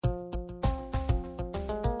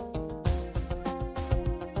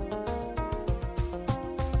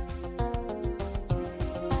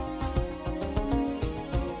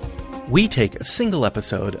We take a single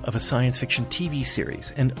episode of a science fiction TV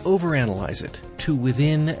series and overanalyze it to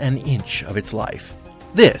within an inch of its life.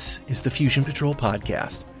 This is the Fusion Patrol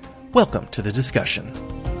Podcast. Welcome to the discussion.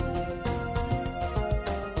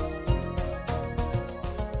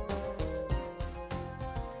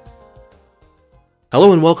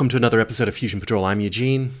 Hello and welcome to another episode of Fusion Patrol. I'm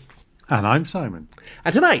Eugene. And I'm Simon.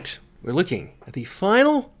 And tonight, we're looking at the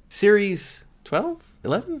final series 12?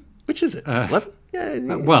 11? Which is it?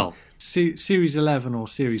 11? Well, Series 11 or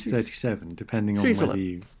Series 37, depending on whether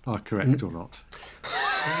you are correct or not.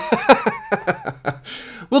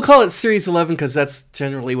 We'll call it Series 11 because that's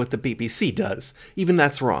generally what the BBC does. Even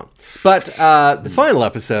that's wrong. But the final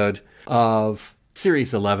episode of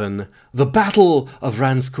Series 11, The Battle of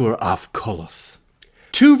Ranskoor af Kolos.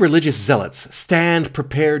 Two religious zealots stand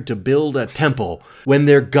prepared to build a temple when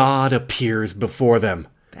their god appears before them.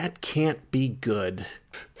 That can't be good.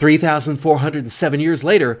 3,407 years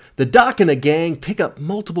later, the Doc and a gang pick up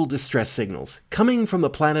multiple distress signals coming from the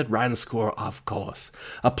planet Ranskoor af Kolos,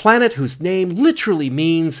 a planet whose name literally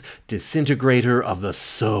means disintegrator of the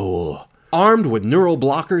soul. Armed with neural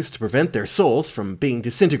blockers to prevent their souls from being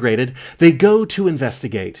disintegrated, they go to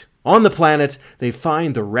investigate. On the planet, they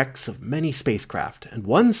find the wrecks of many spacecraft and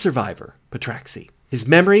one survivor, Patraxi. His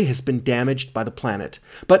memory has been damaged by the planet,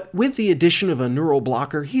 but with the addition of a neural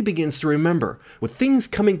blocker, he begins to remember, with things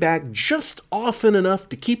coming back just often enough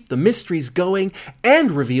to keep the mysteries going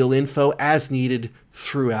and reveal info as needed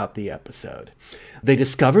throughout the episode. They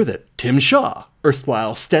discover that Tim Shaw,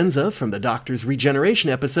 erstwhile Stenza from the Doctor's Regeneration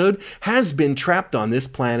episode, has been trapped on this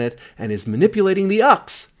planet and is manipulating the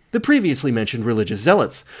Ux, the previously mentioned religious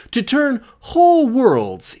zealots, to turn whole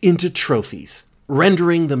worlds into trophies,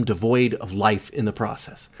 rendering them devoid of life in the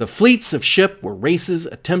process. The fleets of ship were races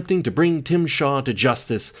attempting to bring Tim Shaw to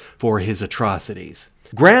justice for his atrocities.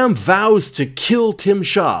 Graham vows to kill Tim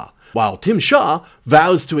Shaw, while Tim Shaw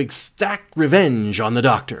vows to exact revenge on the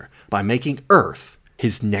Doctor by making Earth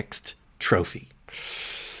his next trophy.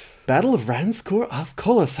 Battle of Ranskoor af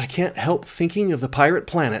Kolos. I can't help thinking of the pirate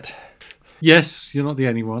planet. Yes, you're not the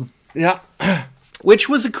only one. Yeah. Which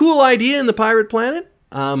was a cool idea in the pirate planet.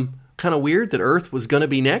 Kind of weird that Earth was going to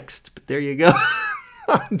be next, but there you go.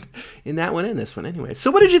 In that one and this one, anyway. So,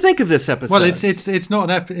 what did you think of this episode? Well, it's not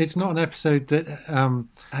an episode that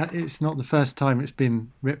it's not the first time it's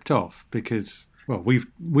been ripped off because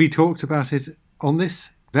we talked about it on this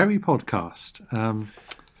very podcast,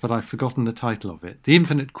 but I've forgotten the title of it. The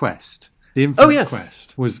Infinite Quest. The Infinite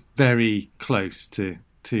Quest was very close to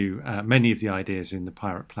many of the ideas in the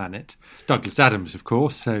pirate planet. It's Douglas Adams, of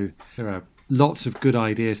course, so there are lots of good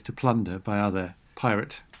ideas to plunder by other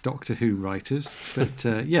pirate Doctor Who writers. But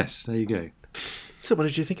yes, there you go. So what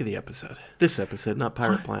did you think of the episode? This episode, not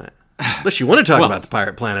Pirate Planet. Unless you want to talk about the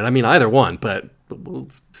Pirate Planet. I mean, either one, but we'll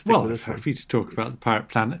stick with this one. I'm happy to talk about the Pirate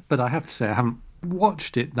Planet, but I have to say I haven't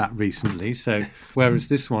watched it that recently. So whereas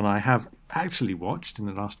this one I have actually watched in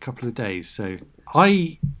the last couple of days. So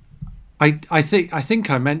I think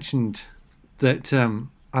I mentioned that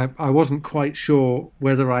I wasn't quite sure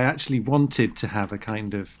whether I actually wanted to have a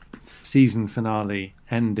kind of season finale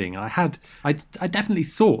ending. I definitely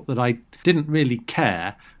thought that I didn't really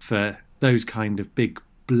care for those kind of big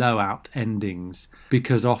blowout endings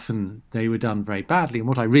because often they were done very badly, and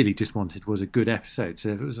what I really just wanted was a good episode. So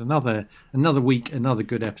if it was another week, another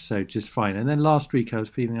good episode, just fine. And then last week I was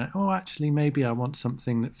feeling like, actually maybe I want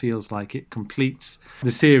something that feels like it completes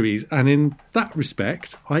the series. And in that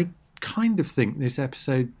respect, I kind of think this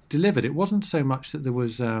episode delivered. It wasn't so much that there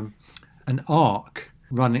was an arc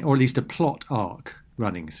running, or at least a plot arc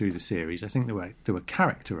running through the series. I think there were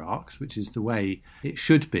character arcs, which is the way it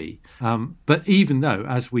should be. But even though,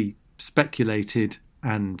 as we speculated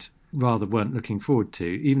and rather weren't looking forward to,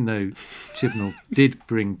 even though Chibnall did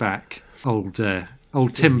bring back old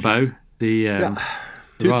Timbo, the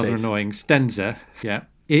rather annoying Stenza,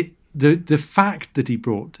 the fact that he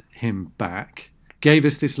brought him back gave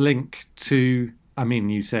us this link to, I mean,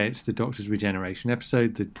 you say it's the Doctor's Regeneration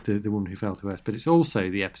episode, the Woman Who Fell to Earth, but it's also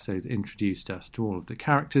the episode that introduced us to all of the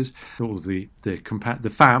characters, all of the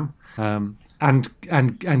fam,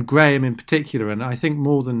 and Graham in particular. And I think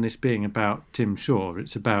more than this being about Tim Shaw,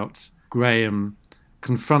 it's about Graham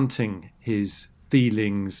confronting his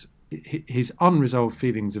feelings, his unresolved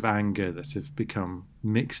feelings of anger that have become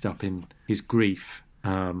mixed up in his grief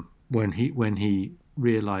when he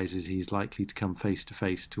realises he's likely to come face to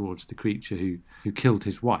face towards the creature who killed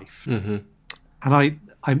his wife. Mm-hmm. And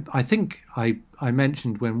I think I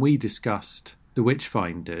mentioned when we discussed The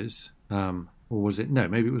Witchfinders, or was it? No,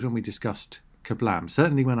 maybe it was when we discussed Kablam.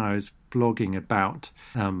 Certainly when I was blogging about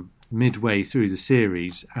midway through the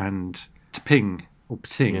series and T'Ping, or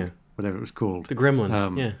Pting, whatever it was called. The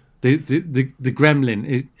gremlin, yeah. The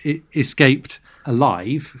gremlin it escaped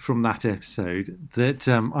alive from that episode, that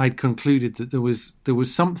I'd concluded that there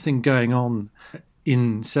was something going on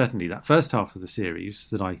in certainly that first half of the series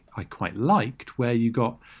that I quite liked, where you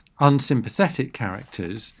got unsympathetic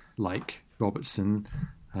characters like Robertson,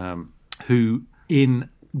 who in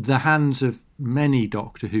the hands of many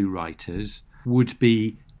Doctor Who writers would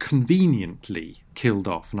be conveniently killed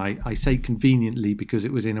off. And I say conveniently because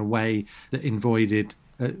it was in a way that avoided,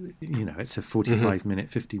 it's a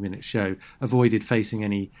 45-minute, 50-minute show, avoided facing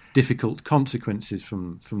any difficult consequences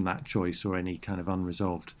from that choice or any kind of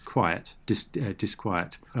unresolved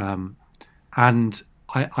disquiet. And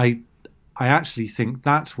I actually think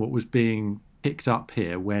that's what was being picked up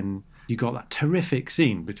here when you got that terrific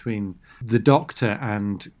scene between the Doctor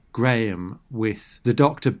and Graham, with the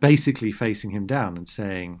Doctor basically facing him down and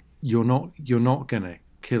saying, "You're not going to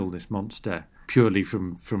kill this monster purely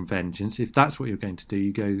from vengeance. If that's what you're going to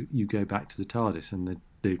do, you go back to the TARDIS." And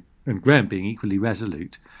Graham being equally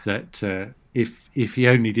resolute that if he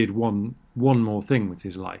only did one more thing with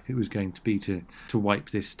his life, it was going to be to wipe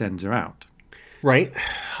this Stenza out. Right,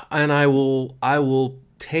 and I will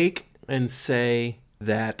take and say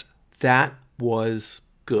that was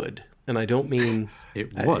good, and I don't mean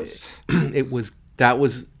it was. That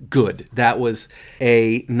was good. That was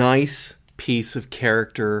a nice piece of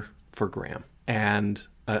character for Graham and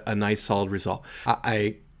a nice solid resolve.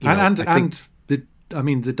 The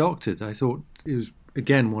Doctor, I thought it was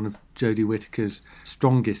again one of Jodie Whittaker's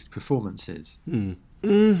strongest performances.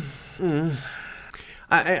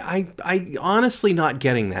 I honestly not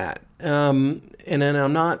getting that, and then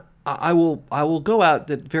I'm not. I will go out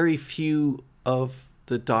that very few of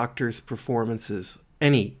the Doctor's performances,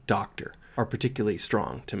 any Doctor, are particularly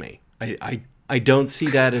strong to me. I don't see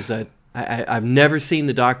that as I've never seen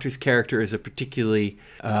the Doctor's character as a particularly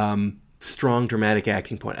strong dramatic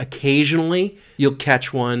acting point. Occasionally you'll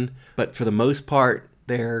catch one, but for the most part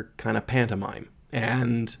they're kind of pantomime,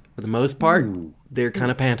 and for the most part they're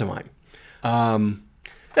kind of pantomime.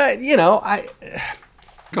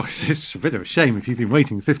 Gosh, it's a bit of a shame if you've been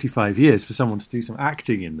waiting 55 years for someone to do some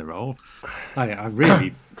acting in the role. I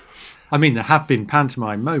really... I mean, there have been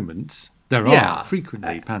pantomime moments. There are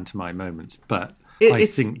frequently pantomime moments, but I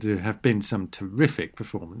think there have been some terrific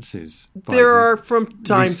performances. There are from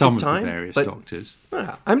time to some time. Of the various Doctors.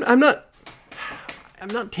 I'm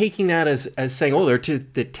not taking that as saying, oh, they're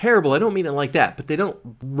terrible. I don't mean it like that, but they don't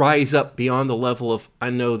rise up beyond the level of, I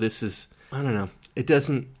know this is, I don't know. It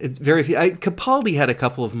doesn't. It's very few. Capaldi had a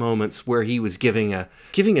couple of moments where he was giving a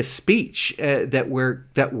speech that were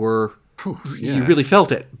you really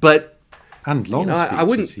felt it, but and long. I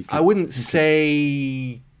wouldn't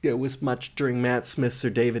say it was much during Matt Smith's or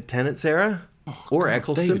David Tennant's era or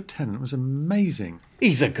Eccleston. David Tennant was amazing.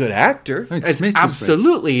 He's a good actor.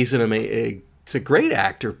 Absolutely, he's a great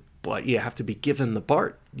actor, but you have to be given the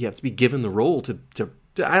part. You have to be given the role to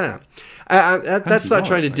I don't know. That's not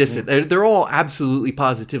trying to diss it. They're all absolutely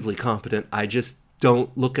positively competent. I just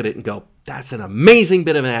don't look at it and go, that's an amazing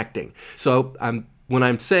bit of acting. So when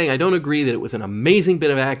I'm saying I don't agree that it was an amazing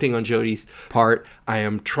bit of acting on Jodie's part, I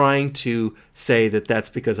am trying to say that that's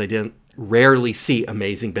because I rarely see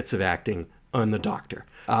amazing bits of acting on the Doctor.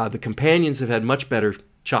 The companions have had much better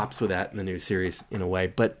chops with that in the new series in a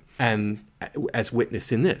way, and as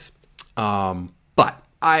witnessed in this. But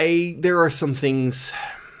there are some things,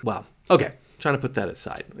 well, okay, trying to put that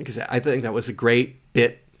aside. Like I said, I think that was a great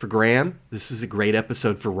bit for Graham. This is a great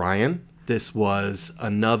episode for Ryan. This was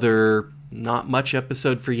another not much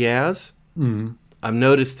episode for Yaz. I've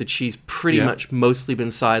noticed that she's pretty much mostly been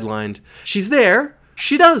sidelined. She's there.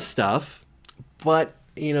 She does stuff. But,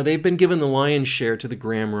 they've been given the lion's share to the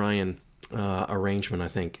Graham-Ryan arrangement, I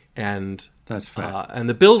think. And that's fair.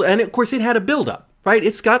 And of course it had a build-up. Right,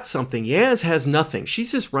 it's got something. Yaz has nothing.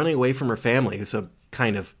 She's just running away from her family, who's a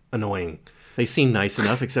kind of annoying. They seem nice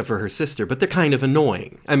enough, except for her sister, but they're kind of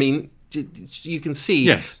annoying. I mean, you can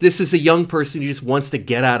see This is a young person who just wants to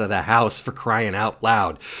get out of the house, for crying out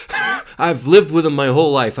loud. I've lived with him my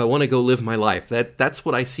whole life. I want to go live my life. That's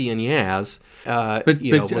what I see in Yaz.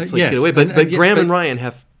 Get away. But Graham and Ryan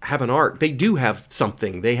have an arc. They do have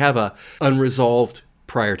something. They have a unresolved,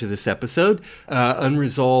 prior to this episode,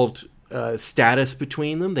 unresolved status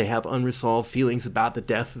between them. They have unresolved feelings about the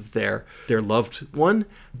death of their loved one,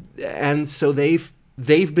 and so they've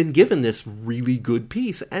been given this really good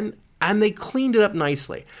piece, and they cleaned it up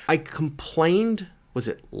nicely. I complained, was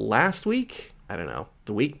it last week? I don't know,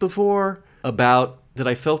 the week before, about that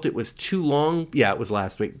I felt it was too long. Yeah, it was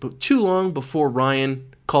last week, but too long before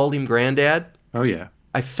Ryan called him Granddad. Oh yeah,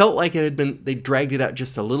 I felt like they dragged it out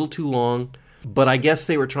just a little too long. But I guess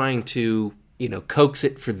they were trying to, coax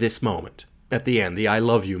it for this moment at the end, the I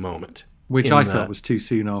love you moment. Which I felt was too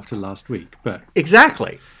soon after last week, but...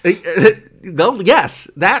 Exactly. Well, yes,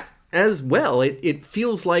 that as well. It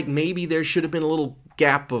feels like maybe there should have been a little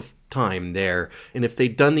gap of time there. And if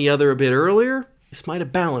they'd done the other a bit earlier, this might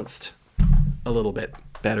have balanced a little bit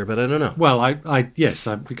better, but I don't know. Well,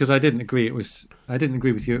 because I didn't agree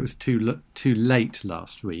with you. It was too late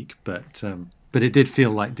last week, but it did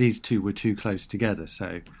feel like these two were too close together.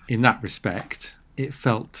 So in that respect, it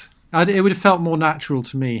would have felt more natural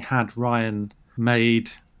to me had Ryan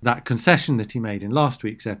made that concession that he made in last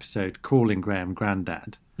week's episode, calling Graham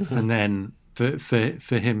Grandad, and then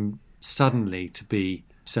for him suddenly to be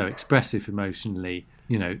so expressive emotionally.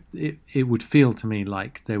 It would feel to me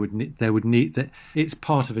like they would need that. It's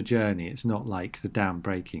part of a journey. It's not like the dam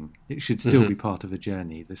breaking. It should still be part of a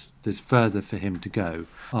journey. There's further for him to go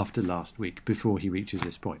after last week before he reaches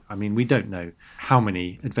this point. I mean, we don't know how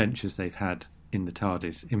many adventures they've had in the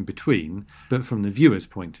TARDIS in between, but from the viewer's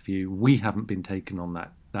point of view, we haven't been taken on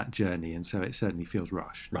that journey, and so it certainly feels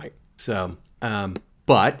rushed. Right. So,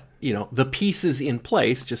 but the pieces in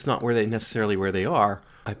place, just not where they are.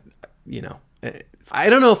 I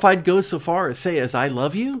don't know if I'd go so far as say as I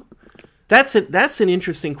love you. That's an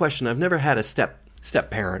interesting question. I've never had a step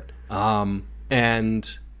parent,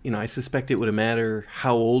 and I suspect it would matter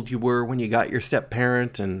how old you were when you got your step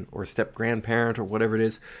parent or step grandparent or whatever it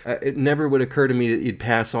is. It never would occur to me that you'd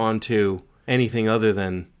pass on to anything other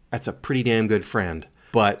than that's a pretty damn good friend.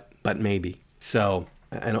 But maybe. So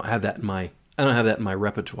I don't have that in my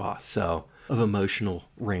repertoire. So of emotional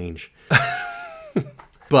range.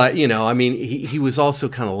 But he was also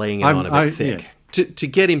kind of laying it on a bit thick to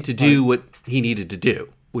get him to do what he needed to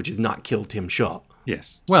do, which is not kill Tim Shaw.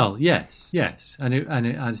 Yes. Well, yes, and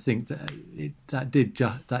I think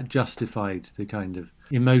that justified the kind of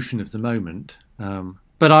emotion of the moment.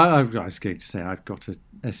 But I was going to say I've got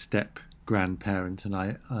a step grandparent, and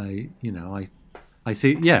I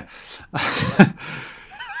think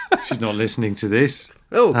she's not listening to this.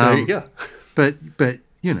 Oh, there you go. But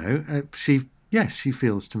she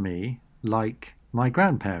feels to me like my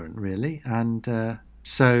grandparent, really, and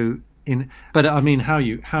so. But I mean, how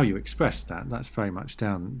you express that's very much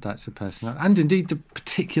that's a personal, and indeed the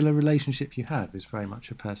particular relationship you have is very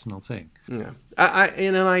much a personal thing. Yeah,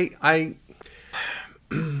 I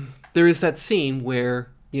there is that scene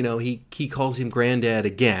where he calls him Granddad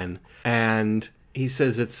again, and he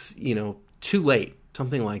says it's too late,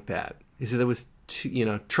 something like that. He said that was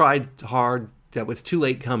tried hard, that was too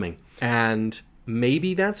late coming, and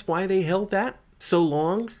maybe that's why they held that so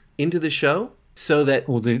long into the show. So that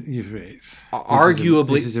arguably...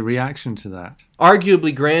 This is a reaction to that.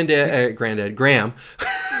 Arguably Graham...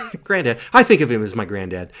 Granddad. I think of him as my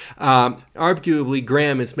granddad. Arguably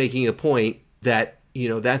Graham is making a point that,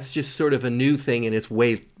 that's just sort of a new thing and it's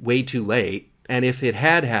way, way too late. And if it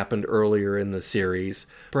had happened earlier in the series,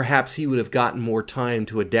 perhaps he would have gotten more time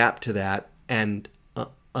to adapt to that and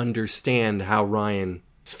understand how Ryan's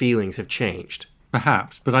feelings have changed.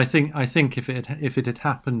 Perhaps, but I think if it had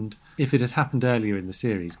happened earlier in the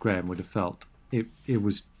series, Graham would have felt it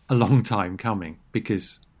was a long time coming,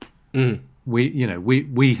 because we've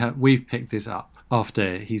picked this up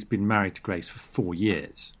after he's been married to Grace for 4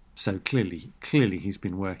 years. So clearly he's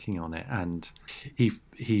been working on it, and he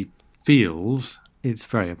feels it's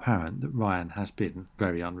very apparent that Ryan has been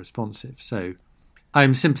very unresponsive. So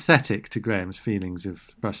I'm sympathetic to Graham's feelings of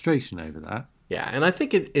frustration over that. Yeah, and I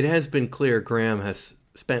think it has been clear Graham has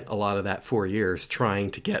spent a lot of that 4 years trying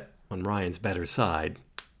to get on Ryan's better side.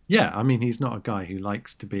 Yeah, I mean, he's not a guy who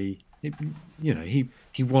likes to be, he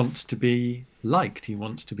wants to be liked, he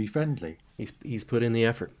wants to be friendly. He's put in the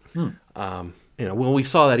effort. Well, we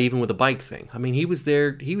saw that even with the bike thing. I mean, he was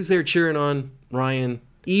there cheering on Ryan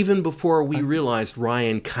even before we realized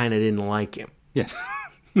Ryan kind of didn't like him. Yes.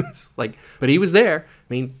 But he was there. I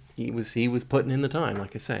mean, he was putting in the time,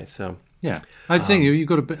 like I say, so... Yeah, I think you've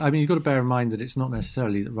got to bear in mind that it's not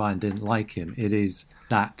necessarily that Ryan didn't like him. It is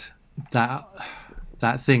that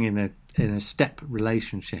thing in a step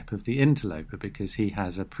relationship of the interloper, because he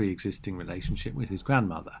has a pre-existing relationship with his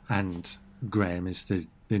grandmother, and Graham is the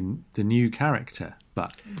new character,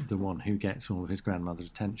 but the one who gets all of his grandmother's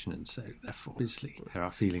attention, and so therefore, obviously, there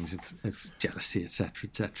are feelings of jealousy, etc.,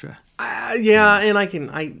 etc. And I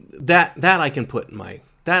can put in my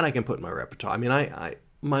repertoire. I mean,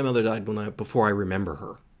 my mother died before I remember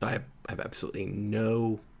her. I have absolutely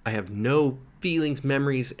no feelings,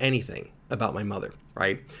 memories, anything about my mother,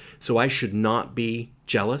 right? So I should not be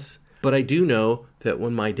jealous. But I do know that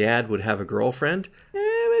when my dad would have a girlfriend,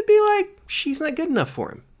 it would be like, she's not good enough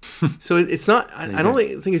for him. So it's not, I don't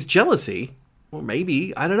think it's jealousy. or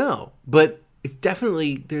maybe, I don't know. But it's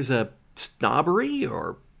definitely, there's a snobbery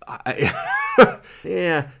or,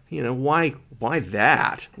 yeah, why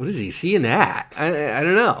that? What does he see in that? I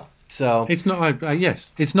don't know. So it's not.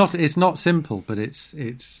 Yes, it's not simple, but it's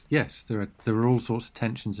yes. There are all sorts of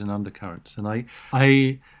tensions and undercurrents, and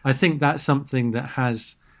I think that's something that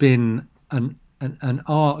has been an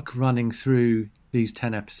arc running through these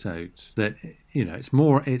 10 episodes. That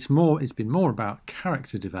it's been more about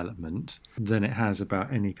character development than it has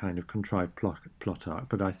about any kind of contrived plot arc.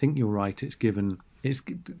 But I think you're right. It's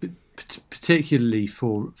particularly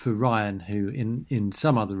for Ryan, who in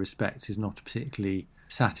some other respects is not a particularly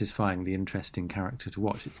satisfyingly interesting character to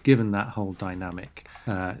watch. It's given that whole dynamic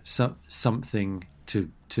something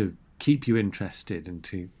to keep you interested and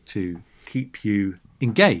to keep you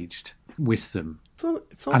engaged with them.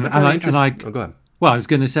 It's also interesting. Go ahead. Well, I was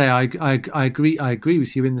going to say I agree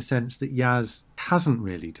with you in the sense that Yaz hasn't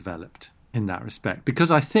really developed in that respect,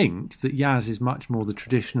 because I think that Yaz is much more the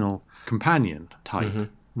traditional companion type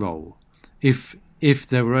role. If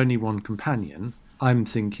there were only one companion, I'm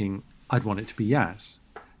thinking I'd want it to be Yaz,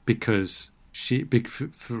 because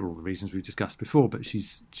for all the reasons we've discussed before, but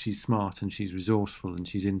she's smart and she's resourceful and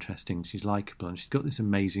she's interesting, she's likable, and she's got this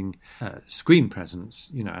amazing screen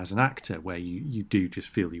presence, as an actor, where you do just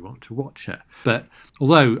feel you want to watch her. But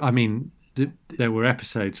although, I mean, there were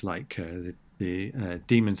episodes like the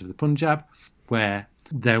Demons of the Punjab, where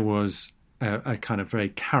there was a kind of very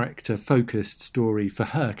character-focused story for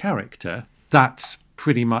her character. That's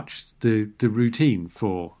pretty much the routine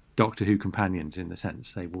for Doctor Who companions, in the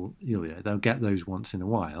sense they'll get those once in a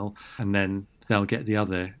while, and then they'll get the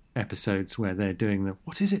other episodes where they're doing the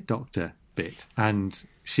 "what is it, Doctor?" bit, and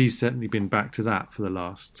she's certainly been back to that for the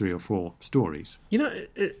last 3 or 4 stories.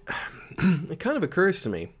 It kind of occurs to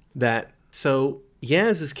me that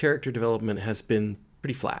Yaz's character development has been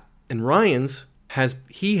pretty flat, and Ryan's has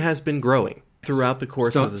been growing throughout the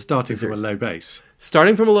course of the starting series. from a low base.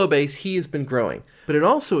 Starting from a low base, he has been growing. But it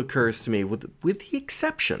also occurs to me, with the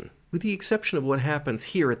exception of what happens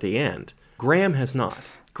here at the end, Graham has not.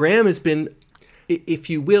 Graham has been, if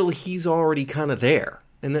you will, he's already kind of there.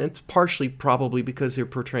 And that's partially probably because they're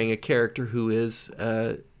portraying a character who is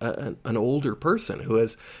an older person, who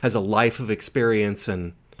has a life of experience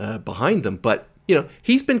and behind them. But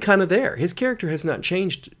he's been kind of there. His character has not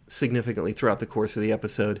changed significantly throughout the course of the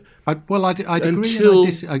episode. I'd agree. I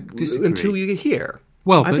disagree until you get here.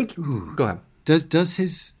 Well, I think. Go ahead. Does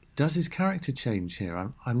his character change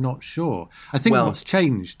here? I'm not sure. I think what's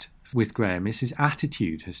changed with Graham is his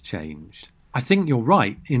attitude has changed. I think you're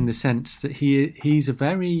right in the sense that he's a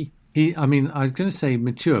very. I was going to say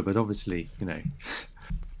mature, but obviously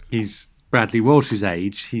he's Bradley Walsh's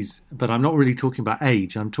age. But I'm not really talking about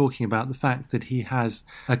age. I'm talking about the fact that he has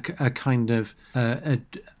a kind of a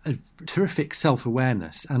terrific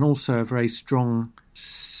self-awareness, and also a very strong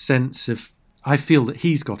sense of. I feel that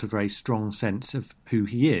he's got a very strong sense of who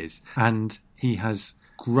he is, and he has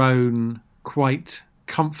grown quite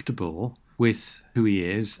comfortable with who he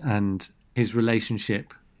is and his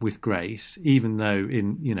relationship with Grace, even though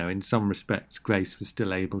in some respects Grace was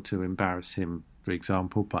still able to embarrass him, for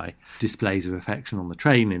example, by displays of affection on the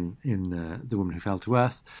train in The Woman Who Fell to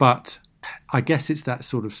Earth. But I guess it's that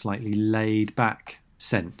sort of slightly laid back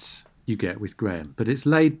sense you get with Graham, but it's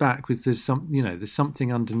laid back with there's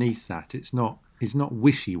something underneath that. It's not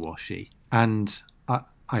wishy-washy, and I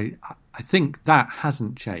think that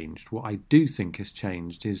hasn't changed. What I do think has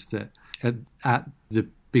changed is that at the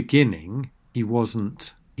beginning he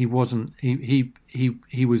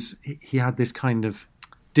had this kind of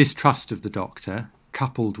distrust of the Doctor,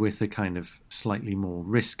 coupled with a kind of slightly more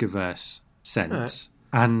risk-averse sense,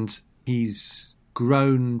 and he's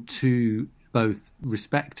grown to both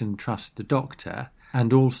respect and trust the Doctor,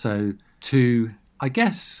 and also to, I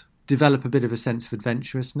guess, develop a bit of a sense of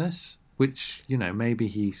adventurousness, which, maybe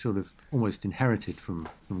he sort of almost inherited from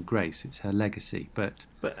Grace. It's her legacy. But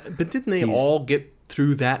didn't they all get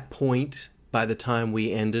through that point by the time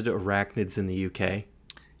we ended Arachnids in the UK?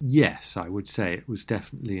 Yes, I would say it was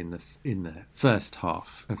definitely in the first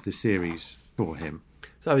half of the series for him.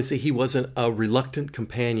 So obviously he wasn't a reluctant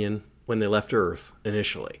companion when they left Earth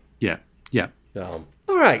initially. Yeah. All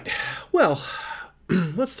right. Well,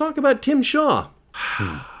 let's talk about Tim Shaw.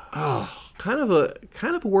 Kind of a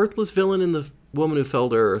worthless villain in The Woman Who Fell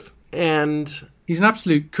to Earth, and he's an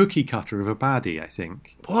absolute cookie cutter of a baddie, I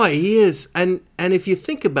think. Boy, he is. And if you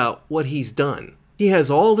think about what he's done, he has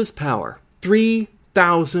all this power.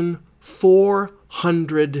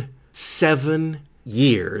 3,407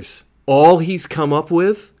 years. All he's come up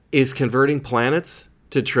with is converting planets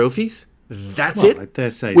to trophies. That's Well, it. I dare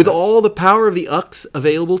say with that's- all the power of the Ux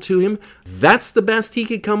available to him, that's the best he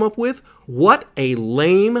could come up with? What a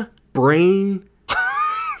lame brain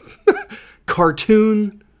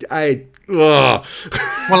cartoon. Ugh. Well,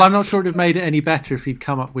 I'm not sure it would have made it any better if he'd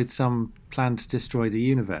come up with some plan to destroy the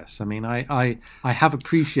universe. I mean, I have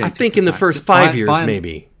appreciated. I think in the fact first that 5 years,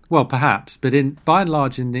 maybe. Well, perhaps, but by and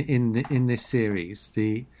large, in this series,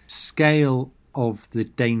 the scale of the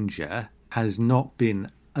danger has not been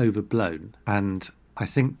overblown, and I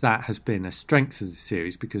think that has been a strength of the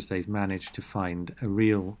series because they've managed to find a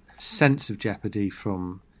real sense of jeopardy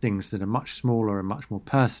from things that are much smaller and much more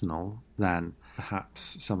personal than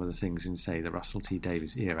perhaps some of the things in, say, the Russell T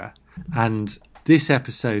Davies era. And this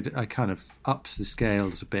episode kind of ups the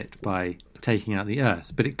scales a bit by taking out the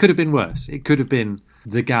Earth, but it could have been worse. It could have been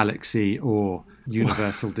the galaxy or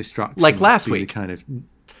universal destruction, like last week. Kind of.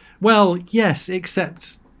 Well, yes,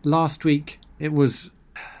 except last week it was.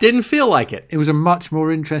 Didn't feel like it. It was a much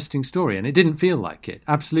more interesting story, and it didn't feel like it.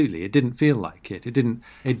 Absolutely, it didn't feel like it. It didn't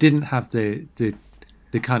have the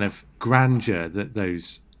kind of grandeur that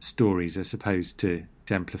those stories are supposed to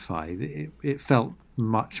exemplify. It felt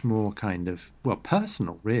much more kind of, well,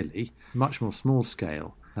 personal, really, much more small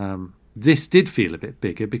scale. This did feel a bit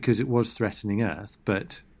bigger because it was threatening Earth,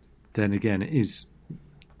 but then again, it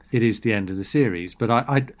is the end of the series. But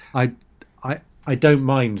I don't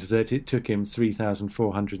mind that it took him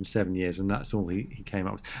 3,407 years, and that's all he came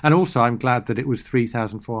up with. And also, I'm glad that it was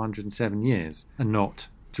 3,407 years and not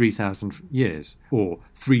 3,000 years or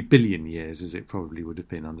 3 billion years, as it probably would have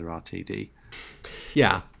been under RTD.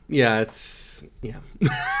 Yeah, it's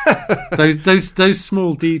those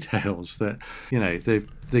small details that, you know,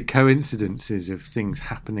 the coincidences of things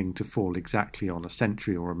happening to fall exactly on a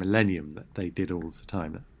century or a millennium that they did all of the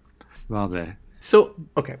time. Rather. So,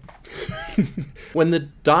 okay. When the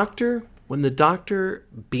doctor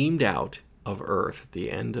beamed out of Earth at the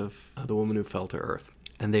end of The Woman Who Fell to Earth,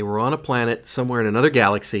 and they were on a planet somewhere in another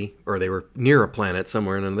galaxy, or they were near a planet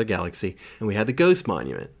somewhere in another galaxy, and we had the Ghost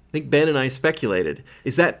Monument. I think Ben and I speculated,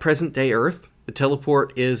 is that present-day Earth? The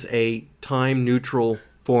teleport is a time-neutral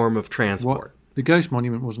form of transport. What? The Ghost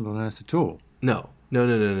Monument wasn't on Earth at all. No.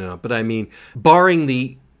 But I mean, barring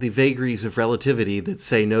the vagaries of relativity that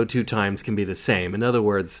say no two times can be the same. In other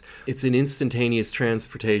words, it's an instantaneous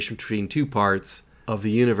transportation between two parts of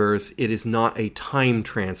the universe. It is not a time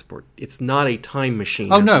transport. It's not a time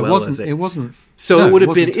machine. Oh, no, it wasn't. It wasn't. So no, it would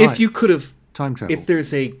have been, if you could have, time travel. if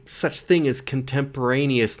there's a such thing as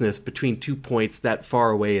contemporaneousness between 2 points that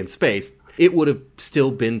far away in space, it would have still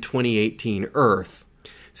been 2018 Earth.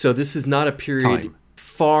 So this is not a period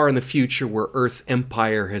far in the future where Earth's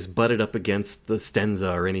empire has butted up against the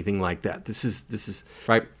Stenza or anything like that. This is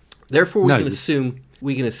right. Therefore,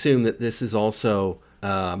 we can assume that this is also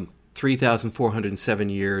 3,407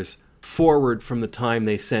 years forward from the time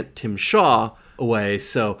they sent Tim Shaw away.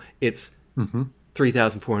 So it's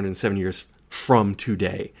 3,407 years from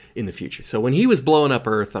today in the future. So when he was blowing up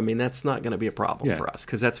Earth, I mean, that's not going to be a problem for us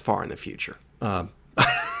because that's far in the future.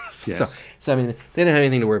 Yes. So I mean, they didn't have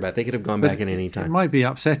anything to worry about. They could have gone back at any time. It might be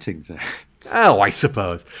upsetting, though. Oh, I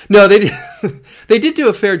suppose. No, they did. They did do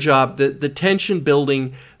a fair job. The tension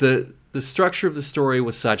building, the structure of the story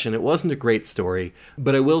was such, and it wasn't a great story.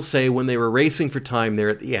 But I will say, when they were racing for time there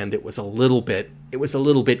at the end, it was a little bit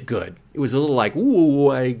good. It was a little like,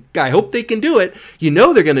 ooh, I hope they can do it. You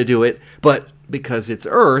know they're going to do it, but because it's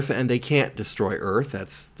Earth and they can't destroy Earth,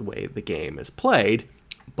 that's the way the game is played.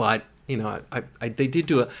 But you know, they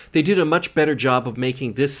did a much better job of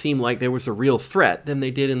making this seem like there was a real threat than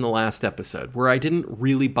they did in the last episode, where I didn't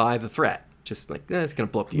really buy the threat. Just like, it's going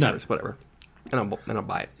to blow up the universe, whatever. I don't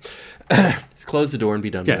buy it. Just close the door and be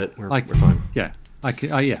done with it. We're fine. Yeah, I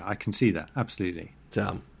can see that, absolutely.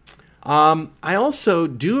 So, I also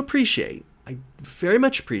do appreciate, I very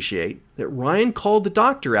much appreciate, that Ryan called the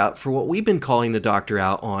Doctor out for what we've been calling the Doctor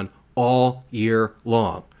out on all year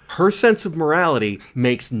long. Her sense of morality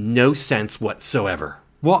makes no sense whatsoever.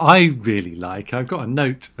 What I really like, I've got a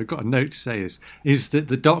note to say is that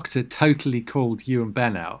the Doctor totally called you and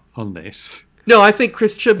Ben out on this. No, I think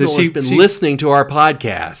Chris Chibnall has been listening to our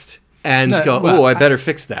podcast and I better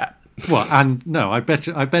fix that. Well, and no, I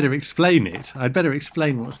better explain it. I'd better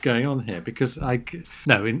explain what's going on here because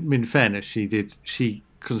in fairness, she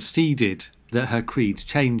conceded that her creed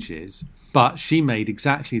changes, but she made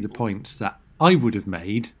exactly the points that I would have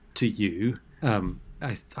made to you.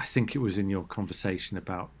 I think it was in your conversation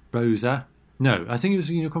about Rosa. No, I think it was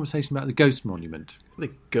in your conversation about the Ghost Monument.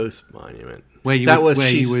 The Ghost Monument. Where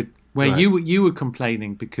you were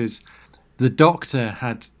complaining because the Doctor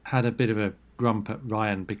had a bit of a grump at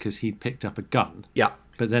Ryan because he'd picked up a gun. Yeah.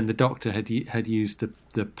 but then the Doctor had used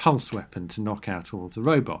the pulse weapon to knock out all of the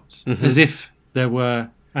robots, as if there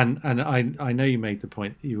were. And I know you made the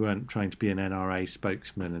point that you weren't trying to be an NRA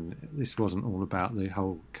spokesman, and this wasn't all about the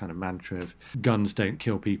whole kind of mantra of guns don't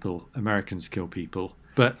kill people, Americans kill people.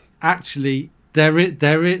 But actually, there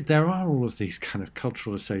are all of these kind of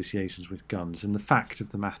cultural associations with guns, and the fact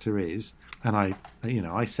of the matter is, and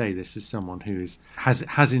I say this as someone who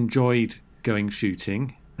has enjoyed going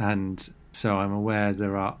shooting, and so I'm aware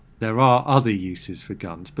there are other uses for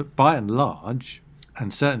guns, but by and large,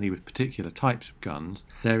 and certainly with particular types of guns,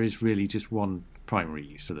 there is really just one primary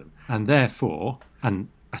use for them. And therefore, and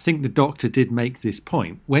I think the Doctor did make this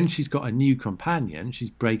point, when she's got a new companion, she's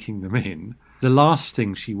breaking them in, the last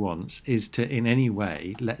thing she wants is to in any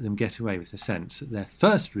way let them get away with the sense that their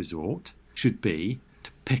first resort should be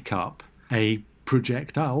to pick up a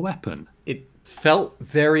projectile weapon. It felt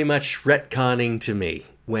very much retconning to me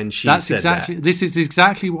when she said that. This is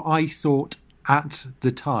exactly what I thought at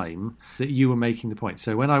the time that you were making the point.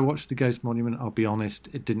 So when I watched The Ghost Monument, I'll be honest,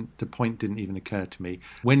 the point didn't even occur to me.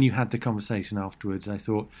 When you had the conversation afterwards, I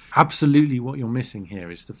thought, absolutely what you're missing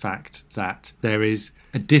here is the fact that there is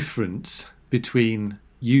a difference between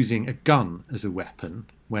using a gun as a weapon,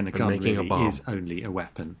 when a gun really is only a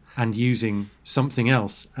weapon, and using something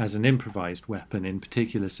else as an improvised weapon in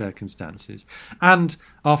particular circumstances. And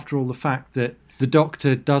after all, the fact that the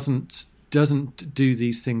Doctor doesn't do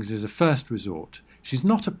these things as a first resort. She's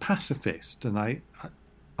not a pacifist, and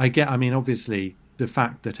I mean, obviously, the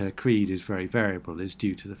fact that her creed is very variable is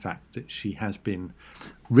due to the fact that she has been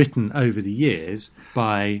written over the years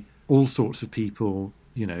by all sorts of people,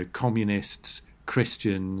 communists,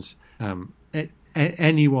 Christians,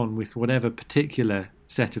 anyone with whatever particular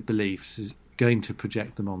set of beliefs is going to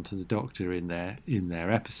project them onto the Doctor in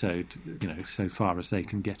their episode, so far as they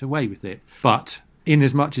can get away with it. But in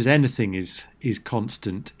as much as anything is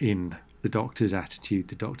constant in the Doctor's attitude,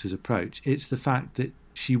 the Doctor's approach, it's the fact that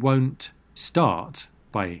she won't start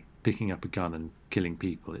by picking up a gun and killing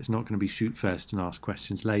people. It's not going to be shoot first and ask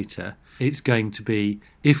questions later. It's going to be,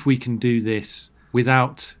 if we can do this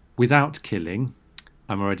without killing,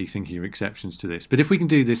 I'm already thinking of exceptions to this, but if we can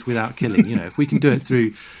do this without killing, if we can do it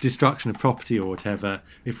through destruction of property or whatever,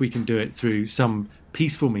 if we can do it through some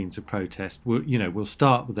peaceful means of protest, we'll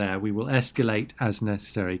start there, we will escalate as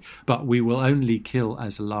necessary, but we will only kill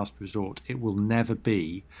as a last resort. It will never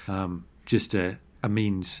be just a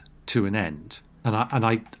means to an end. And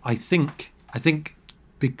I think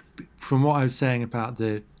from what I was saying about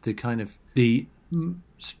the kind of the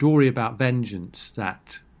story about vengeance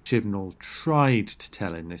that Chibnall tried to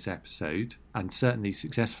tell in this episode, and certainly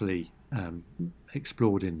successfully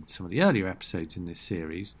explored in some of the earlier episodes in this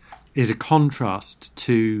series, is a contrast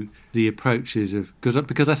to the approaches of,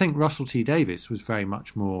 because I think Russell T Davies was very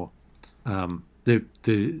much more the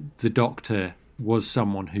Doctor was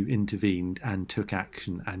someone who intervened and took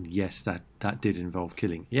action, and yes, that did involve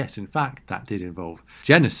killing. Yes, in fact, that did involve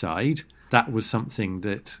genocide. That was something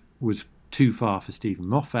that was too far for Stephen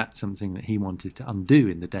Moffat, something that he wanted to undo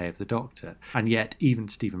in the Day of the Doctor. And yet even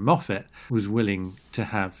Stephen Moffat was willing to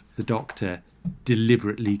have the Doctor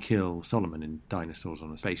deliberately kill Solomon in Dinosaurs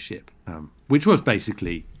on a Spaceship, which was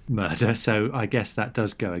basically murder. So I guess that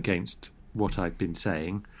does go against what I've been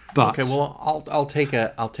saying. But okay, well, I'll take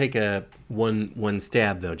a one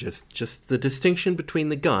stab though. Just the distinction between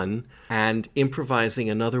the gun and improvising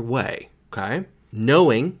another way. Okay,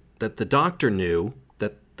 knowing that the Doctor knew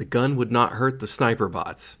that the gun would not hurt the sniper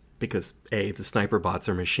bots because the sniper bots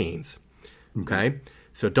are machines. Okay,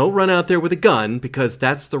 so don't run out there with a gun because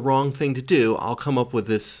that's the wrong thing to do. I'll come up with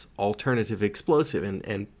this alternative explosive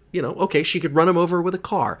and. Okay, she could run him over with a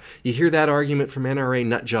car. You hear that argument from NRA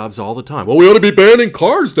nut jobs all the time. Well, we ought to be banning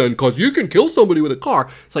cars then, because you can kill somebody with a car.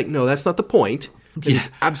 It's like, no, that's not the point. It's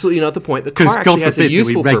absolutely not the point. The car actually has a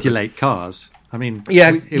useful purpose. Because God forbid that we regulate cars. I mean,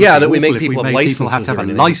 that we make people have licenses. People have to have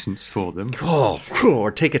a license for them. Oh,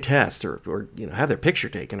 or take a test, or have their picture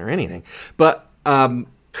taken, or anything. But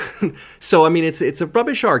so I mean, it's a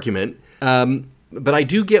rubbish argument. But I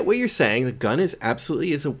do get what you're saying. The gun is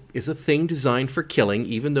absolutely is a thing designed for killing,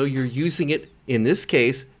 even though you're using it, in this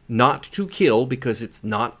case, not to kill because it's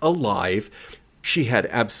not alive. She had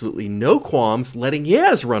absolutely no qualms letting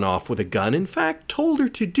Yaz run off with a gun. In fact, told her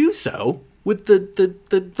to do so with the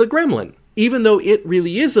gremlin, even though it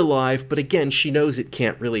really is alive. But again, she knows it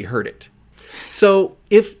can't really hurt it. So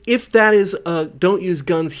if that is don't use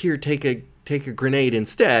guns here, take a grenade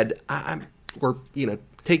instead,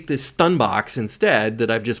 take this stun box instead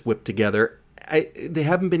that I've just whipped together. They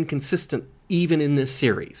haven't been consistent even in this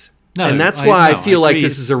series. No, and that's why I feel like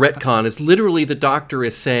this is a retcon. Is literally the Doctor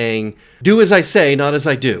is saying, do as I say, not as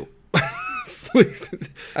I do.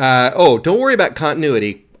 Don't worry about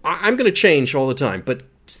continuity. I'm going to change all the time, but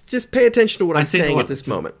just pay attention to what I'm saying at this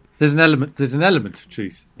moment. There's an element of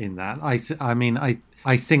truth in that. I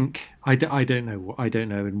think I don't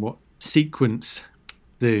know in what sequence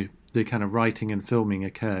the kind of writing and filming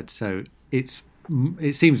occurred. So it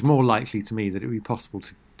seems more likely to me that it would be possible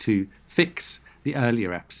to fix the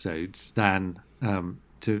earlier episodes than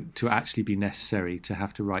to actually be necessary to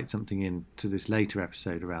have to write something into this later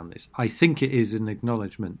episode around this. I think it is an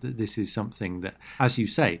acknowledgement that this is something that, as you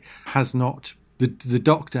say, has not. The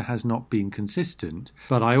Doctor has not been consistent,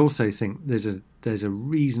 but I also think there's a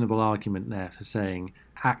reasonable argument there for saying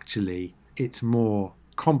actually it's more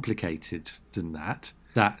complicated than that.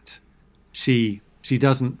 That she's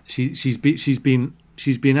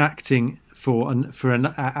been acting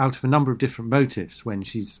out of a number of different motives when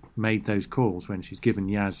she's made those calls, when she's given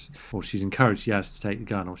Yaz, or she's encouraged Yaz to take the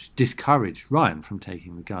gun, or she's discouraged Ryan from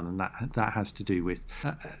taking the gun, and that has to do with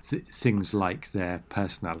things like their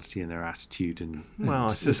personality and their attitude. And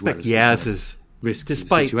I suspect Yaz's risk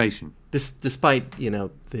situation. Despite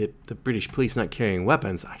the British police not carrying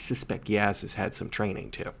weapons, I suspect Yaz has had some training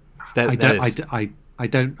too. I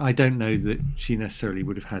don't know that she necessarily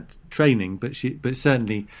would have had training, but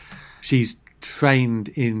certainly she's trained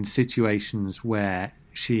in situations where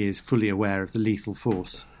she is fully aware of the lethal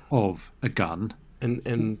force of a gun.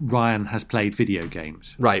 And Ryan has played video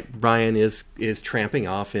games. Right. Ryan is tramping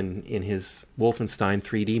off in his Wolfenstein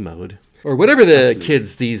 3D mode. Or whatever the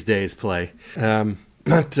kids these days play. Well,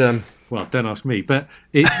 don't ask me. But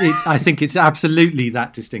I think it's absolutely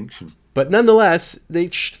that distinction. But nonetheless,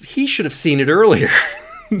 he should have seen it earlier.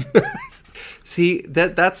 See,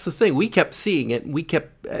 that's the thing. We kept seeing it. We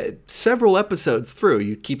kept several episodes through.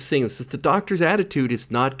 You keep seeing this. The Doctor's attitude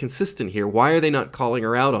is not consistent here. Why are they not calling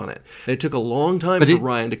her out on it? And it took a long time for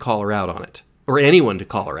Ryan to call her out on it, or anyone to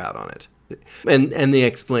call her out on it. And the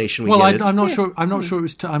explanation we get is, I'm not sure. I'm not sure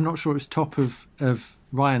it was top of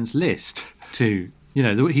Ryan's list to.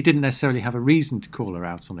 He didn't necessarily have a reason to call her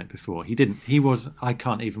out on it before. He didn't. He was. I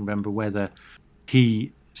can't even remember whether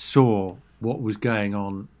he saw what was going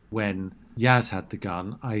on when Yaz had the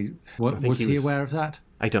gun. Was he aware of that?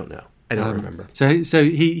 I don't know. I don't remember. So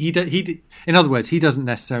he in other words, he doesn't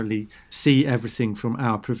necessarily see everything from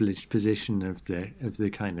our privileged position of the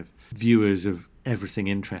kind of viewers of everything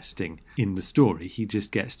interesting in the story. He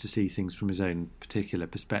just gets to see things from his own particular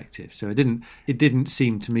perspective. So it didn't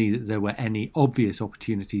seem to me that there were any obvious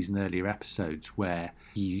opportunities in earlier episodes where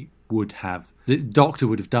the Doctor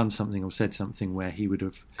would have done something or said something where he would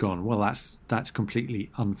have gone, well, that's completely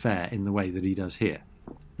unfair in the way that he does here.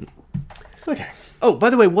 Okay. Oh, by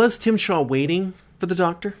the way, was Tim Shaw waiting for the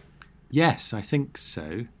Doctor? Yes, I think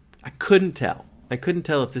so. I couldn't tell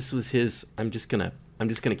if this was his. I'm just gonna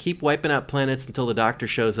keep wiping out planets until the Doctor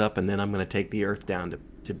shows up, and then I'm gonna take the Earth down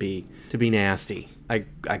to be nasty. I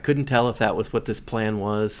couldn't tell if that was what this plan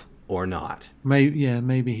was or not.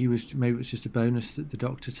 Maybe it was just a bonus that the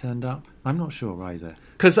Doctor turned up. I'm not sure either.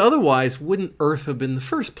 Because otherwise, wouldn't Earth have been the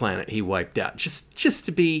first planet he wiped out? Just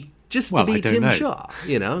to be Tim Shaw.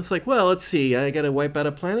 It's like, well, let's see. I got to wipe out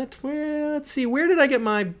a planet. Well, let's see. Where did I get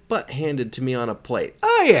my butt handed to me on a plate?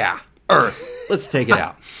 Oh yeah, Earth. Let's take it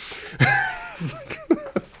out.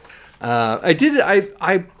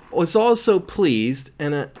 I was also pleased,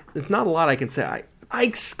 and there's not a lot I can say.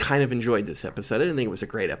 I kind of enjoyed this episode. I didn't think it was a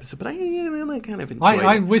great episode, but I kind of enjoyed it.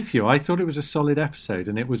 I'm with you. I thought it was a solid episode,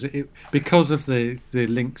 and it was because of the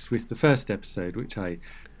links with the first episode, which I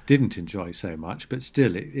didn't enjoy so much, but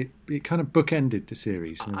still, it kind of bookended the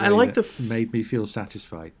series. In a way that made me feel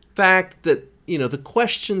satisfied. Fact that the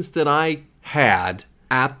questions that I had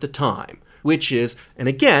at the time, which is, and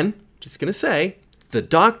again, just going to say, the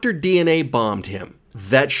Doctor DNA bombed him.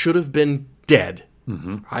 That should have been dead.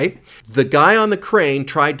 Mm-hmm. Right? The guy on the crane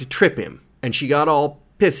tried to trip him, and she got all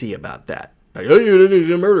pissy about that. Like, oh, you didn't need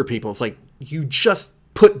to murder people. It's like, you just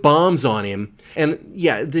put bombs on him. And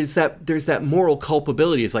yeah, there's that moral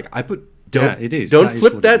culpability. It's like, don't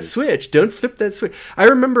flip that switch. Don't flip that switch. I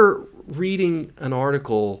remember reading an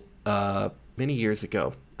article many years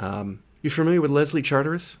ago. You familiar with Leslie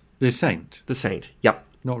Charteris? The Saint. The Saint, yep.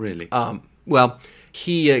 Not really. Well,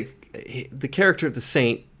 he the character of the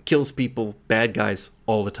Saint kills people, bad guys,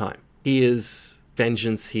 all the time. He is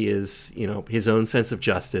vengeance. He is, his own sense of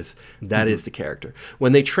justice. That is the character.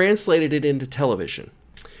 When they translated it into television,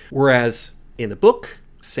 whereas in the book,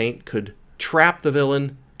 Saint could trap the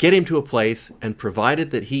villain, get him to a place, and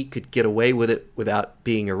provided that he could get away with it without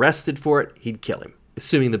being arrested for it, he'd kill him,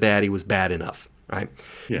 assuming the baddie was bad enough, right?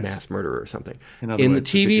 Yes. Mass murderer or something. In the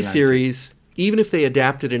TV series, even if they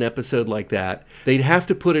adapted an episode like that, they'd have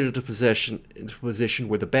to put it into a position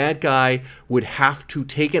where the bad guy would have to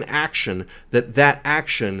take an action that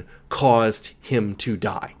action caused him to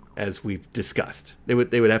die, as we've discussed. They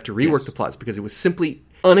would have to rework the plots because it was simply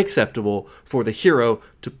unacceptable for the hero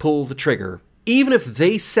to pull the trigger. Even if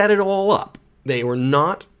they set it all up, they were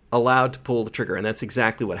not allowed to pull the trigger, and that's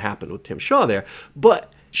exactly what happened with Tim Shaw there.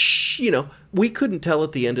 But, we couldn't tell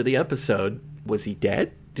at the end of the episode, was he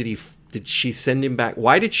dead? Did she send him back?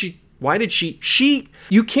 Why did she,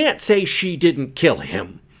 you can't say she didn't kill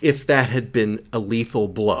him if that had been a lethal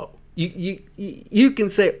blow. You can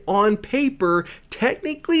say on paper,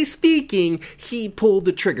 technically speaking, he pulled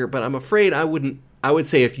the trigger, but I'm afraid I would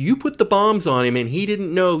say if you put the bombs on him and he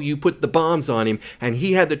didn't know you put the bombs on him and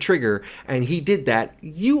he had the trigger and he did that,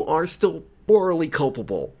 you are still morally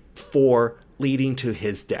culpable for leading to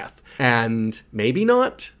his death. And maybe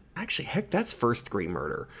not. Actually, heck, that's first-degree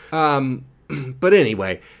murder. But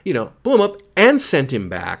anyway, blew him up and sent him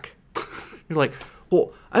back. You're like,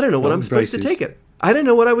 well, I don't know what I'm supposed to take it. I didn't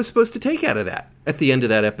know what I was supposed to take out of that at the end of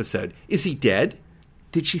that episode. Is he dead?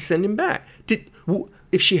 Did she send him back?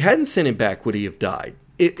 If she hadn't sent him back, would he have died?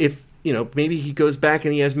 If maybe he goes back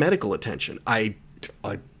and he has medical attention. I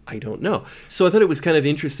don't know. So I thought it was kind of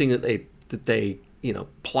interesting that they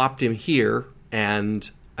plopped him here,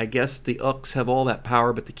 and I guess the Uks have all that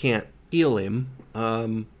power, but they can't heal him.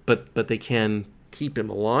 But they can keep him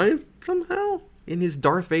alive somehow in his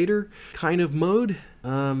Darth Vader kind of mode.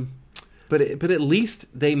 But at least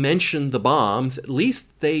they mentioned the bombs. At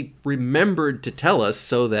least they remembered to tell us,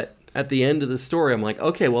 so that at the end of the story, I'm like,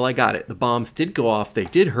 okay, well, I got it. The bombs did go off. They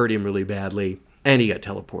did hurt him really badly, and he got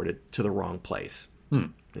teleported to the wrong place. Yeah.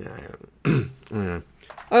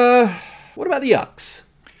 What about the Uks?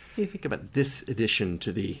 What do you think about this addition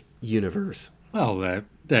to the universe? Well,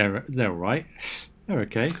 they're all right. They're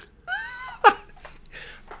okay.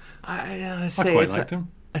 I quite liked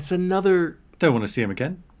them. It's another... Don't want to see him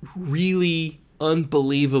again. Really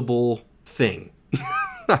unbelievable thing,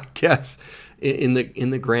 I guess, in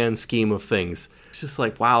the grand scheme of things. It's just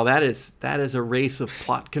like, wow, that is a race of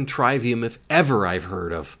plot contrivium if ever I've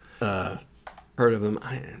heard of them.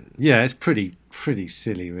 Yeah, it's pretty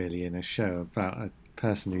silly, really, in a show about a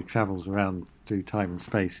person who travels around through time and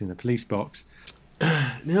space in a police box.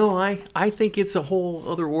 No, I think it's a whole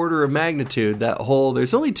other order of magnitude.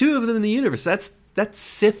 There's only 2 of them in the universe. That's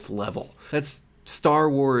Sith level. That's Star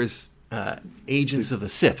Wars Agents of the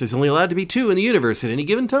Sith. There's only allowed to be 2 in the universe at any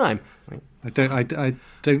given time. I don't.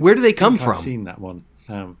 Where do they come from? I've seen that one.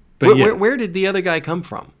 Where did the other guy come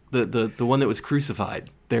from? The one that was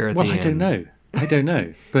crucified there at the end. I don't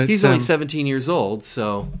know. But he's only 17 years old,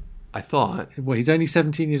 so I thought. Well, he's only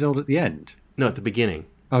 17 years old at the end. No, at the beginning.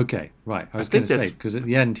 Okay, right. I was going to say, because at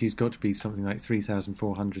the end he's got to be something like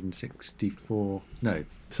 3,464. No,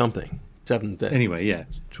 something. Anyway, yeah,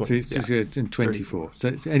 24. 34.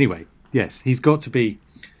 So anyway, yes, he's got to be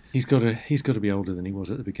older than he was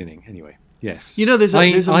at the beginning. Anyway, yes.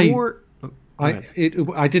 There's a more.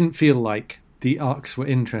 I didn't feel like the arcs were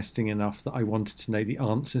interesting enough that I wanted to know the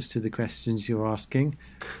answers to the questions you're asking,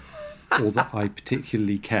 or that I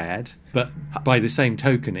particularly cared. But by the same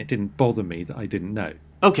token, it didn't bother me that I didn't know.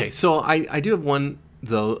 Okay, so I do have one,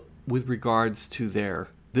 though, with regards to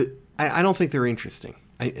I don't think they're interesting.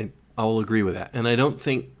 I'll agree with that. And I don't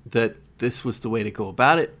think that this was the way to go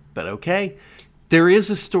about it, but okay. There is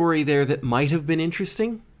a story there that might have been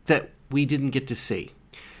interesting that we didn't get to see.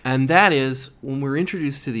 And that is when we're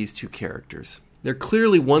introduced to these 2 characters. They're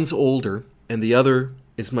clearly, one's older and the other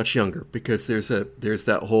is much younger, because there's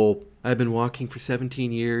that whole, I've been walking for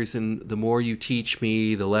 17 years and the more you teach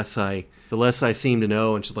me, the less I seem to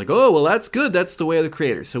know. And she's like, oh, well, that's good. That's the way of the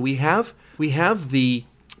creator. So we have the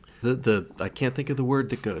I can't think of the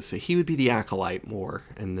word that goes. So he would be the acolyte more,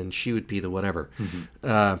 and then she would be the whatever,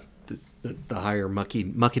 the higher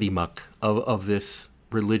muckety muck of this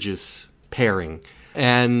religious pairing.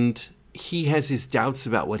 And he has his doubts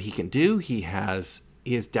about what he can do. He has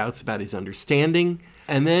doubts about his understanding.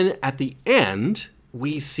 And then at the end,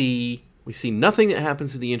 we see nothing that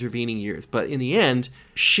happens in the intervening years. But in the end,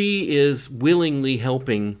 she is willingly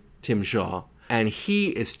helping Tim Shaw, and he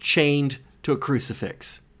is chained to a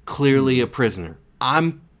crucifix, clearly a prisoner.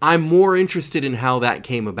 I'm more interested in how that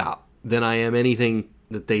came about than I am anything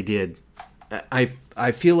that they did.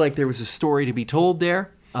 I feel like there was a story to be told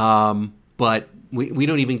there, but we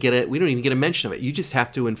don't even get it. We don't even get a mention of it. You just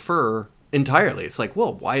have to infer entirely. It's like,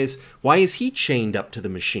 well, why is he chained up to the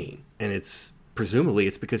machine? And it's presumably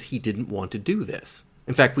it's because he didn't want to do this.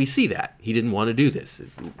 In fact, we see that he didn't want to do this.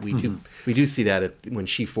 We do see that when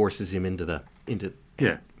she forces him into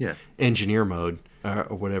engineer mode.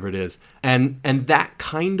 or whatever it is, and that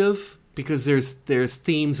kind of, because there's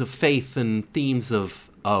themes of faith and themes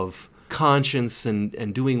of conscience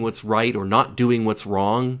and doing what's right or not doing what's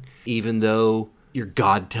wrong, even though your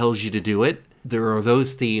God tells you to do it. There are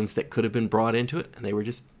those themes that could have been brought into it, and they were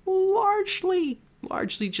just largely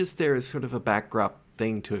just there as sort of a backdrop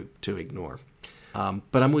thing to ignore.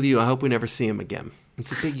 But I'm with you. I hope we never see him again.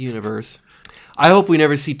 It's a big universe. I hope we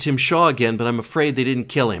never see Tim Shaw again, but I'm afraid they didn't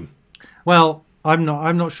kill him. Well, I'm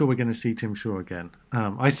not sure we're going to see Tim Shaw again.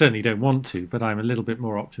 I certainly don't want to, but I'm a little bit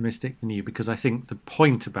more optimistic than you, because I think the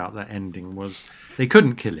point about that ending was they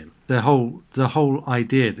couldn't kill him. The whole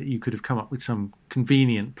idea that you could have come up with some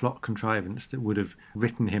convenient plot contrivance that would have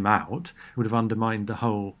written him out would have undermined the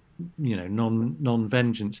whole,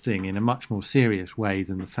 non-vengeance thing in a much more serious way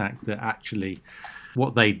than the fact that actually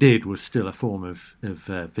what they did was still a form of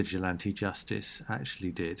vigilante justice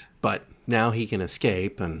actually did. But now he can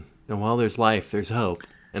escape, and while there's life, there's hope.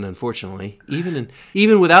 And unfortunately,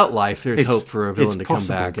 even without life, there's hope for a villain to come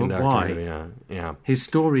back. And why? Yeah. His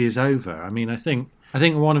story is over. I mean, I think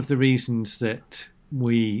one of the reasons that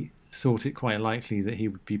we thought it quite likely that he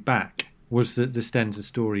would be back was that the Stenza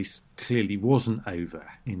story clearly wasn't over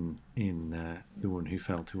in The One Who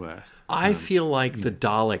Fell to Earth. I feel like the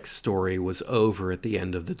Daleks story was over at the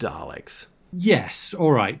end of the Daleks. Yes,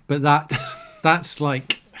 all right, but that's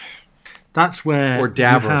where, or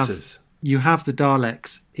Davros's. You have the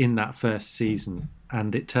Daleks in that first season,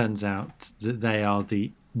 and it turns out that they are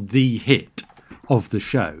the hit of the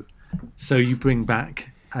show. So you bring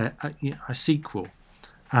back a sequel,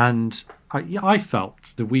 and I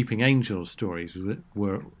felt the Weeping Angels stories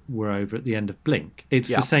were over at the end of Blink. It's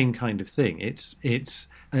the same kind of thing. It's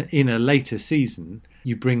in a later season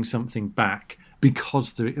you bring something back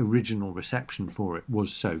because the original reception for it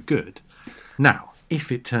was so good. Now,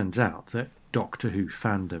 if it turns out that Doctor Who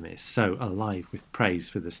fandom is so alive with praise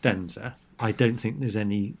for the Stenza, I don't think there's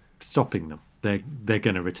any stopping them. They're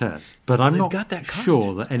going to return, but I'm not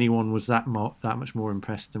sure that anyone was that much more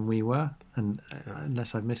impressed than we were, and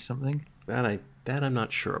unless I've missed something. That I'm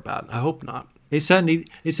not sure about. I hope not. I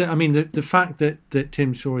mean, the fact that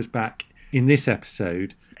Tim Shaw is back in this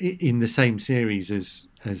episode in the same series as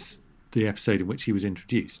the episode in which he was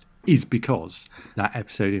introduced is because that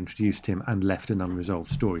episode introduced him and left an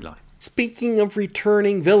unresolved storyline. Speaking of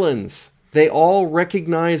returning villains, they all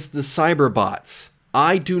recognize the Cyberbots.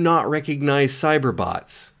 I do not recognize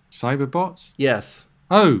Cyberbots. Cyberbots? Yes.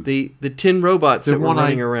 Oh. The tin robots that were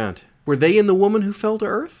running around. Were they in The Woman Who Fell to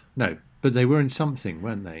Earth? No, but they were in something,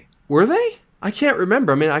 weren't they? Were they? I can't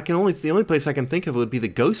remember. I mean, the only place I can think of would be the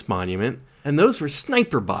Ghost Monument, and those were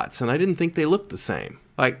sniper bots, and I didn't think they looked the same.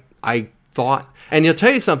 I thought, and you'll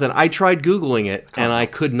tell you something, I tried Googling it, and I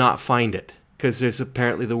could not find it. Because there's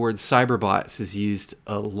apparently the word cyberbots is used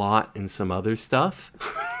a lot in some other stuff.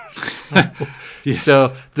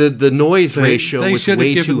 So the noise ratio was way too high. They should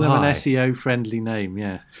have given them an SEO-friendly name,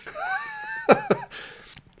 yeah.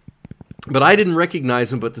 But I didn't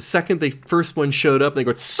recognize them, but the second the first one showed up, they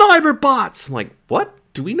go, Cyberbots! I'm like, what?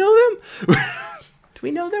 Do we know them? Do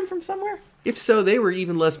we know them from somewhere? If so, they were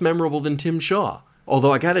even less memorable than Tim Shaw.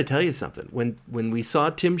 Although I gotta tell you something. When we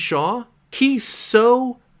saw Tim Shaw, he's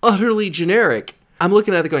so utterly generic. I'm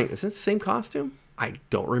looking at it going, is that the same costume? I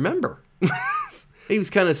don't remember. He was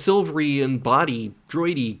kind of silvery and body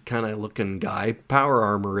droidy kind of looking guy, power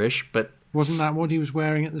armor-ish, but... Wasn't that what he was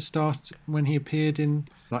wearing at the start when he appeared in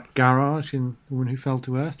that garage in The One Who Fell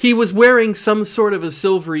to Earth? He was wearing some sort of a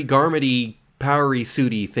silvery, garmety, powery,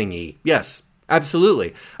 suity thingy. Yes,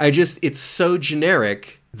 absolutely. It's so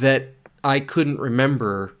generic that I couldn't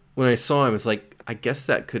remember when I saw him. It's like, I guess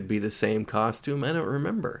that could be the same costume. I don't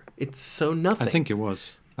remember. It's so nothing. I think it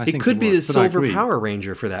was. It could be the Silver Power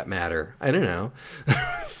Ranger for that matter. I don't know.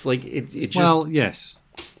 It's like it just. Well, yes,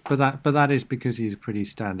 but that is because he's a pretty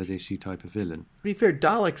standard issue type of villain. To be fair,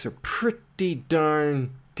 Daleks are pretty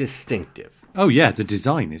darn distinctive. Oh yeah, the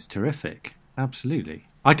design is terrific. Absolutely.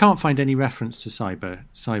 I can't find any reference to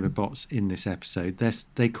cyberbots in this episode.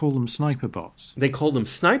 They call them sniper bots. They call them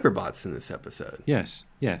sniper bots in this episode. Yes.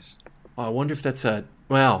 Oh, I wonder if that's a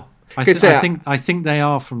well. I think they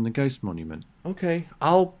are from the Ghost Monument. Okay,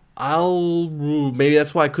 I'll maybe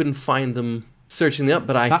that's why I couldn't find them searching them up.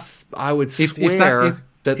 But I would swear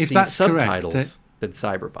that the subtitles said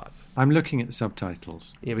Cyberbots. I'm looking at the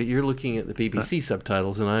subtitles. Yeah, but you're looking at the BBC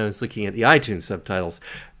subtitles, and I was looking at the iTunes subtitles.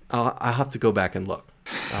 I'll have to go back and look.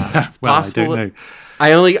 It's well, possible. I don't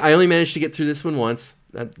know. I only managed to get through this one once.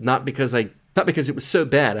 Not because it was so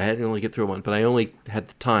bad. I had to only get through one, but I only had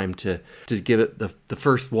the time to give it the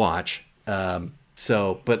first watch.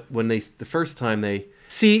 But when the first time they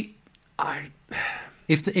see,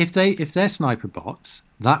 if they're sniper bots,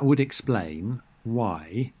 that would explain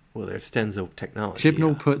why. Well, there's Stenzo technology.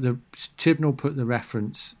 Chibnall put the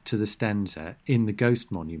reference to the Stenza in the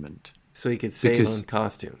Ghost Monument, so he could save on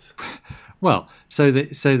costumes. Well, so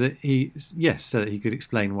that he could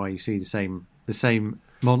explain why you see the same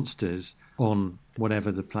monsters on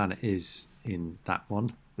whatever the planet is in that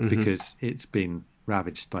one, because it's been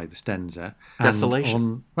ravaged by the Stenza, Desolation.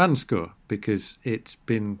 And on Ranskoor because it's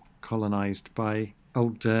been colonised by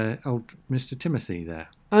old Mr. Timothy there.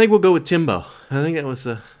 I think we'll go with Timbo. I think that was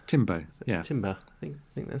Timbo. Yeah, Timbo. I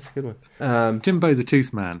think that's a good one. Timbo the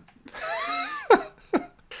Tooth Man.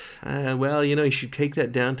 Well, you should take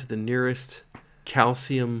that down to the nearest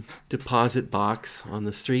calcium deposit box on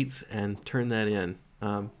the streets and turn that in.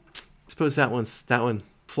 I suppose that one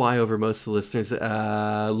fly over most of the listeners.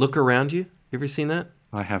 Look Around You. You ever seen that?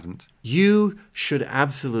 I haven't. You should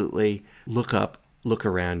absolutely look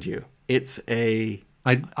Around You. It's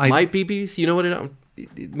might be BBC. You know what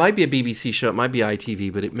it might be a BBC show. It might be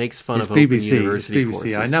ITV, but it makes fun of Open University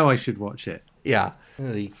courses. I know I should watch it. Yeah,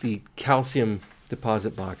 the calcium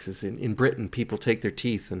deposit boxes in Britain. People take their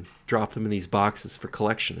teeth and drop them in these boxes for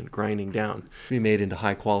collection and grinding down to be made into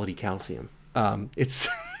high quality calcium. It's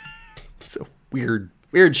a weird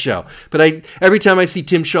show. But every time I see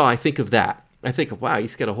Tim Shaw, I think of that. I think of, wow,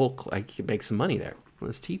 he's got he could make some money there with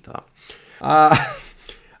his teeth off.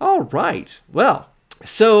 All right. Well,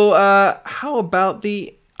 so how about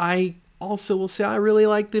I also will say I really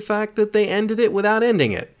like the fact that they ended it without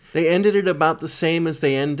ending it. They ended it about the same as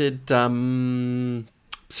they ended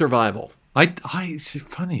Survival. It's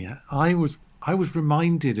funny. I was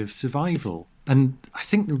reminded of Survival, and I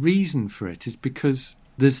think the reason for it is because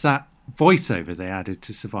there's that voiceover they added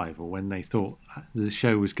to Survival when they thought the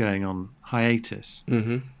show was going on hiatus,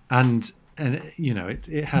 and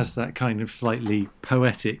it has that kind of slightly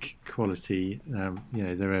poetic quality.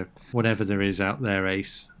 There are whatever there is out there,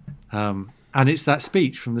 Ace. And it's that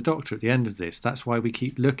speech from the Doctor at the end of this. That's why we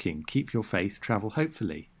keep looking. Keep your faith. Travel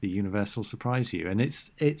hopefully. The universe will surprise you. And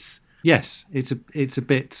it's a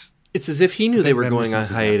bit. It's as if he knew they were going on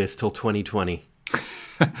hiatus till 2020.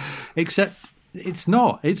 Except it's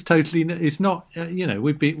not. It's totally. It's not.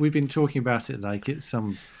 We've been talking about it like it's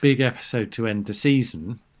some big episode to end the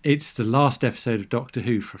season. It's the last episode of Doctor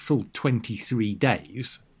Who for a full 23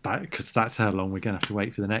 days. Because that's how long we're going to have to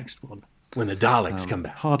wait for the next one. When the Daleks come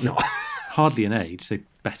back. Hardly an age. They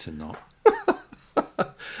better not.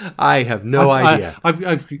 I have no idea.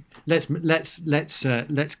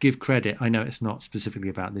 Let's give credit. I know it's not specifically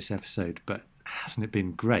about this episode, but hasn't it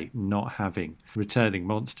been great not having returning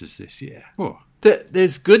monsters this year? Oh.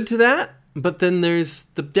 There's good to that, but then there's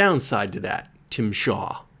the downside to that. Tim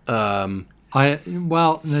Shaw. There's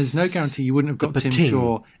no guarantee you wouldn't have got Tim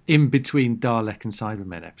Shaw in between Dalek and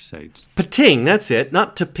Cybermen episodes. Pating, that's it.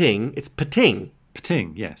 Not Taping, it's Pating.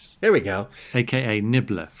 Pating, yes. There we go. A.K.A.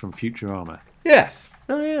 Nibbler from Futurama. Yes.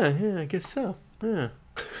 Oh, yeah, I guess so. Yeah.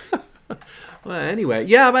 Well, anyway,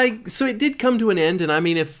 so it did come to an end, and I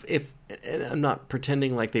mean, if and I'm not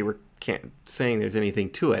pretending like they were saying there's anything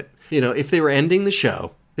to it. If they were ending the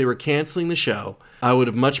show, they were canceling the show, I would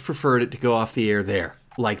have much preferred it to go off the air there,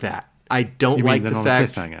 like that. I don't like the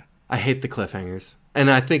fact. I hate the cliffhangers. And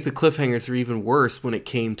I think the cliffhangers are even worse when it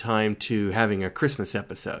came time to having a Christmas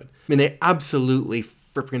episode. I mean, they absolutely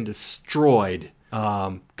freaking destroyed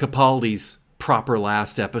Capaldi's proper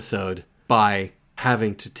last episode by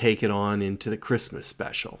having to take it on into the Christmas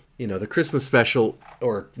special. The Christmas special,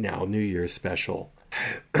 or now New Year's special,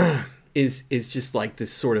 is just like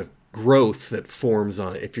this sort of growth that forms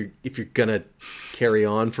on it. If you're gonna carry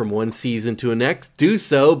on from one season to the next, do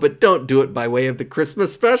so, but don't do it by way of the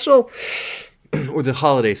Christmas special. Or the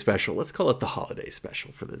holiday special. Let's call it the holiday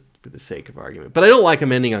special for the sake of argument. But I don't like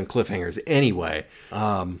them ending on cliffhangers anyway.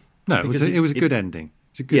 No, it was a good ending.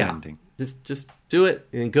 It's a good ending. Just do it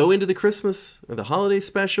and go into the Christmas or the holiday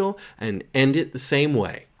special and end it the same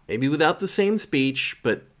way. Maybe without the same speech,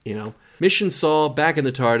 but Mission Saul, back in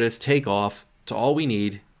the TARDIS, take off. It's all we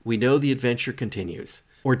need. We know the adventure continues,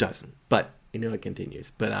 or doesn't, but it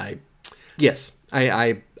continues. But I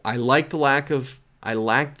like the lack of. I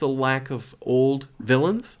lack the lack of old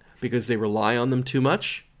villains because they rely on them too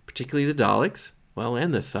much, particularly the Daleks,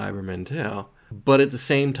 and the Cybermen too. But at the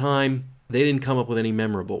same time, they didn't come up with any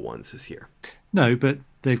memorable ones this year. No, but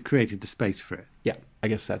they've created the space for it. Yeah, I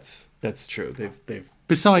guess that's true. They've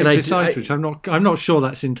besides which, I'm not sure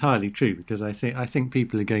that's entirely true because I think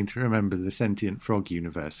people are going to remember the Sentient Frog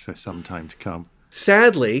universe for some time to come.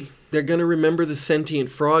 Sadly, they're going to remember the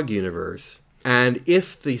Sentient Frog universe. And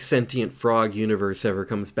if the Sentient Frog universe ever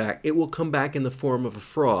comes back, it will come back in the form of a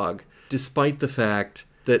frog, despite the fact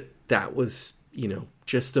that was,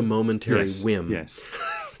 just a momentary whim. Yes.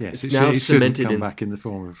 Yes, It's now it cemented shouldn't come in. back in the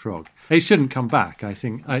form of a frog. It shouldn't come back, I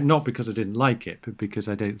think. Not because I didn't like it, but because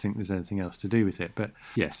I don't think there's anything else to do with it. But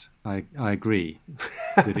yes, I agree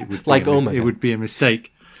that it would Like be Omega. it would be a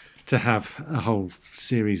mistake to have a whole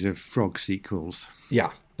series of frog sequels.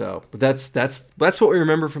 Yeah. So, but that's what we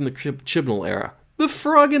remember from the Chibnall era. The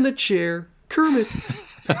frog in the chair, Kermit.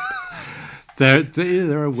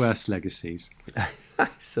 There are worse legacies. I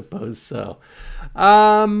suppose so.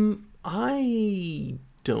 I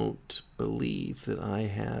don't believe that I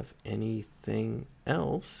have anything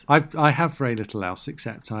else. I have very little else,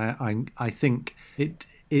 except I think it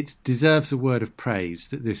deserves a word of praise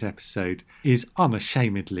that this episode is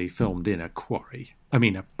unashamedly filmed in a quarry. I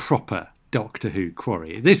mean, a proper Doctor Who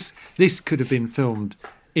quarry. This could have been filmed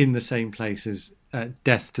in the same place as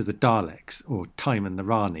Death to the Daleks or Time and the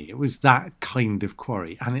Rani. It was that kind of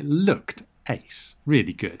quarry, and it looked ace.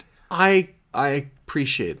 Really good. I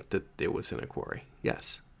appreciate that it was in a quarry.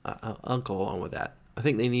 Yes, I'll go along with that. I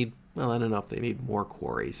think they need. Well, I don't know if they need more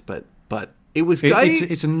quarries, but it was.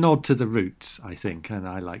 It's a nod to the roots, I think, and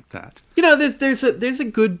I like that. You know, there's a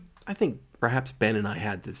good. I think perhaps Ben and I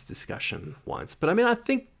had this discussion once, but I mean, I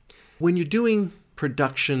think when you're doing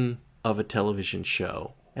production of a television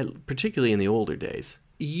show, and particularly in the older days,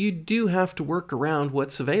 you do have to work around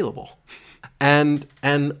what's available, and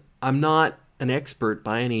I'm not an expert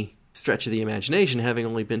by any stretch of the imagination, having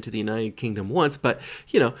only been to the United Kingdom once, but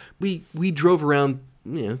you know, we drove around,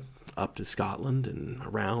 you know, up to Scotland and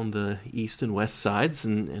around the east and west sides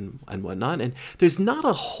and whatnot, and there's not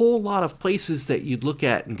a whole lot of places that you'd look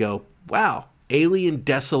at and go, wow, alien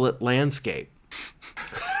desolate landscape.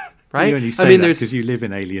 Right? You only say that because you live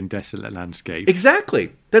in alien desolate landscape.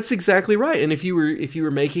 Exactly. That's exactly right. And if you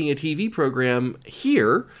were making a TV program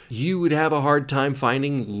here, you would have a hard time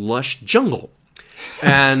finding lush jungle.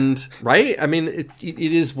 And right? I mean, it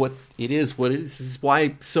is what it is. This is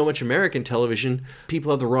why so much American television,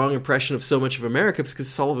 people have the wrong impression of so much of America,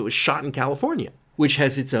 because all of it was shot in California, which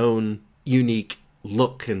has its own unique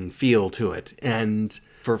look and feel to it, and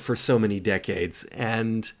for so many decades.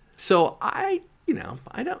 And so I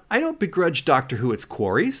don't begrudge Doctor Who its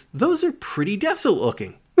quarries. Those are pretty desolate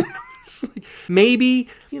looking. Maybe,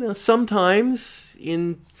 sometimes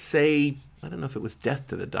in, say, I don't know if it was Death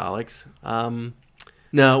to the Daleks.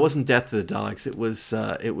 No, it wasn't Death to the Daleks.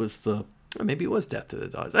 Maybe it was Death to the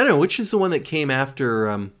Daleks. I don't know, which is the one that came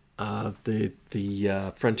after the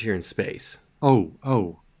Frontier in Space.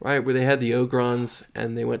 Oh. Right, where they had the Ogrons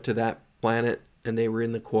and they went to that planet and they were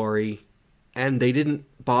in the quarry and they didn't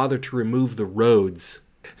bother to remove the roads.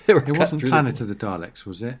 It wasn't Planet of the Daleks,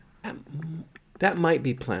 was it? That might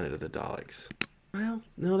be Planet of the Daleks. Well,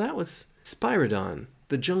 no, that was Spyridon,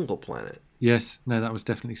 the jungle planet. Yes, no, that was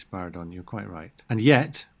definitely Spyridon. You're quite right. And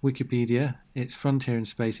yet, Wikipedia, it's Frontier in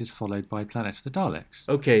Space is followed by Planet of the Daleks.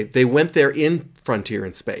 Okay, they went there in Frontier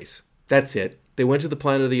in Space. That's it. They went to the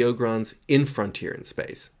planet of the Ogrons in Frontier in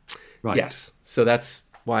Space. Right. Yes. So that's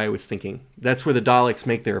why I was thinking. That's where the Daleks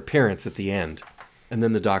make their appearance at the end. And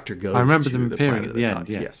then the Doctor goes to I remember them the appearing planet at the of end,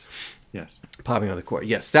 Daleks. Yes. Popping on the quarry.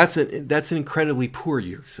 Yes, that's an incredibly poor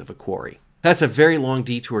use of a quarry. That's a very long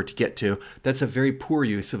detour to get to. That's a very poor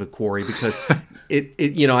use of a quarry because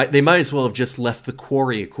they might as well have just left the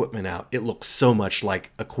quarry equipment out. It looks so much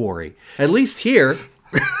like a quarry. At least here,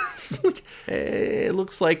 it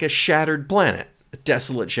looks like a shattered planet, a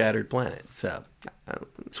desolate shattered planet. So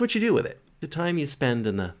that's what you do with it. The time you spend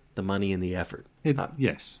and the money and the effort.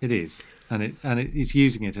 Yes, it is. And it is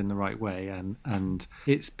using it in the right way, and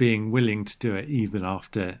it's being willing to do it even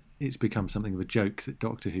after it's become something of a joke that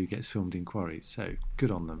Doctor Who gets filmed in quarries. So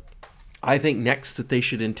good on them. I think next that they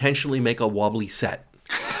should intentionally make a wobbly set.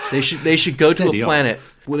 They should go to a planet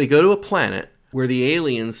where they go to a planet where the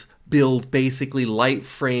aliens build basically light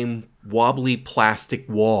frame wobbly plastic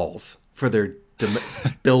walls for their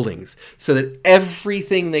buildings, so that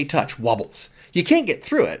everything they touch wobbles. You can't get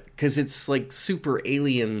through it because it's like super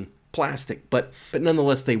alien plastic, but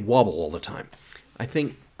nonetheless they wobble all the time. I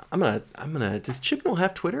think I'm gonna. Does Chibnall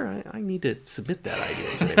have Twitter? I need to submit that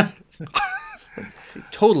idea to him. He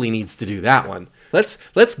totally needs to do that one. Let's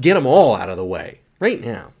get them all out of the way right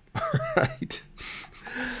now. All right.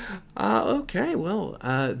 Okay. Well,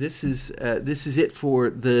 this is it for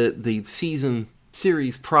the season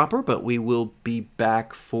series proper, but we will be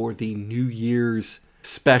back for the New Year's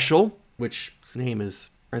special, which name is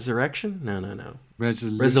Resurrection? No.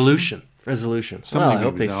 Resolution. Well, I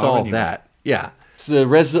hope they solve that. Yeah. It's the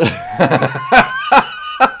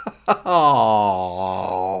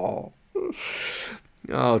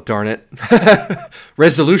Oh, darn it.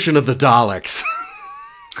 Resolution of the Daleks.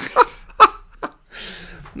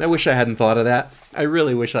 I wish I hadn't thought of that. I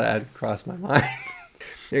really wish that had crossed my mind.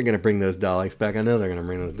 They're going to bring those Daleks back. I know they're going to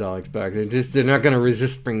bring those Daleks back. They're not going to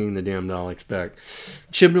resist bringing the damn Daleks back.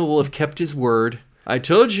 Chibnall will have kept his word. I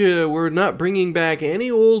told you we're not bringing back any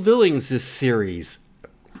old villains this series.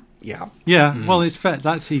 Yeah. Yeah, well, it's fair.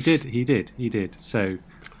 He did. So,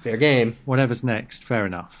 fair game. Whatever's next, fair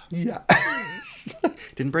enough. Yeah.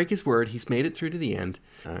 Didn't break his word. He's made it through to the end.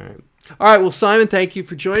 All right. Well, Simon, thank you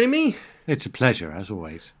for joining me. It's a pleasure, as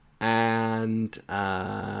always. And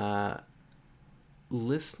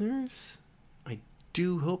listeners, I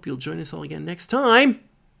do hope you'll join us all again next time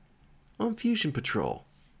on Fusion Patrol.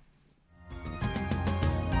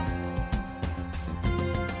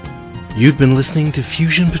 You've been listening to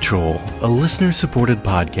Fusion Patrol, a listener-supported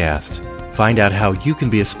podcast. Find out how you can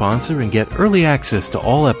be a sponsor and get early access to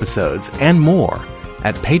all episodes and more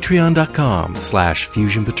at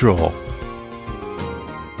patreon.com/Fusion Patrol.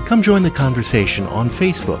 Come join the conversation on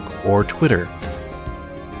Facebook or Twitter.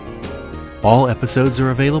 All episodes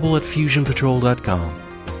are available at FusionPatrol.com.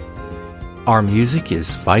 Our music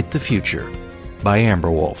is Fight the Future by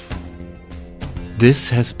Amberwolf. This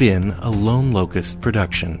has been a Lone Locust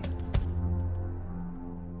production.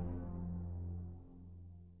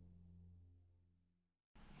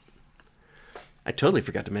 I totally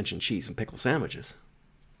forgot to mention cheese and pickle sandwiches.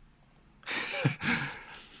 The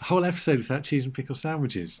whole episode without cheese and pickle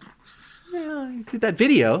sandwiches. Yeah, I did that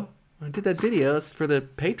video. It's for the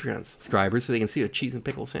Patreon subscribers so they can see a cheese and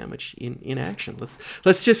pickle sandwich in action.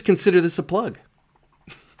 Let's just consider this a plug.